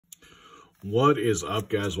What is up,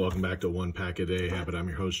 guys? Welcome back to One Pack a Day Habit. I'm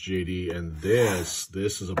your host, JD, and this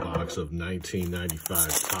is a box of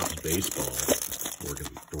 1995 Topps Baseball. We're going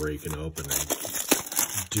to be breaking open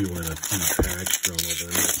and doing a few packs from over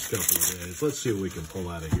the next couple of days. Let's see what we can pull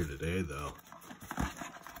out of here today, though.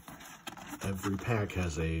 Every pack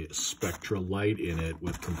has a Spectra Light in it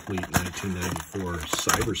with complete 1994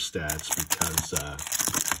 cyber stats because,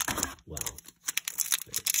 well,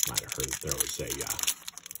 they might have heard there was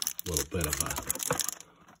a little bit of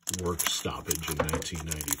a work stoppage in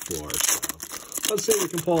 1994. So let's see what we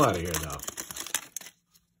can pull out of here, though.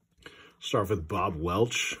 Start with Bob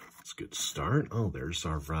Welch. That's a good start. Oh, there's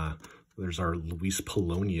our Luis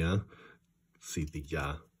Polonia. See the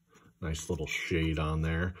nice little shade on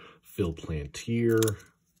there. Phil Plantier.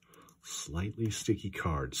 Slightly sticky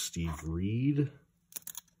card. Steve Reed.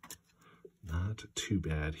 Not too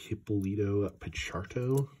bad. Hippolito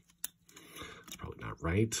Pichardo. That's probably not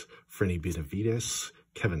right. Frenny Benavides.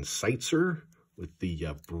 Kevin Seitzer with the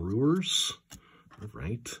Brewers. All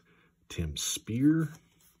right. Tim Spear.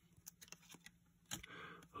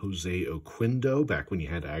 Jose Oquendo, back when you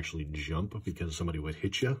had to actually jump because somebody would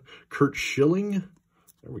hit you. Curt Schilling.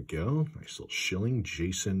 There we go. Nice little Schilling.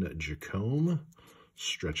 Jason Jacome.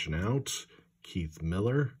 Stretching out. Keith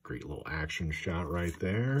Miller. Great little action shot right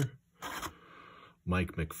there.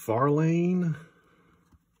 Mike McFarlane.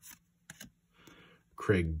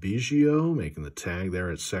 Craig Biggio making the tag there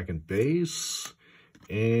at second base.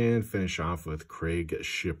 And finish off with Craig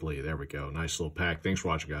Shipley. There we go. Nice little pack. Thanks for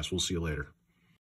watching, guys. We'll see you later.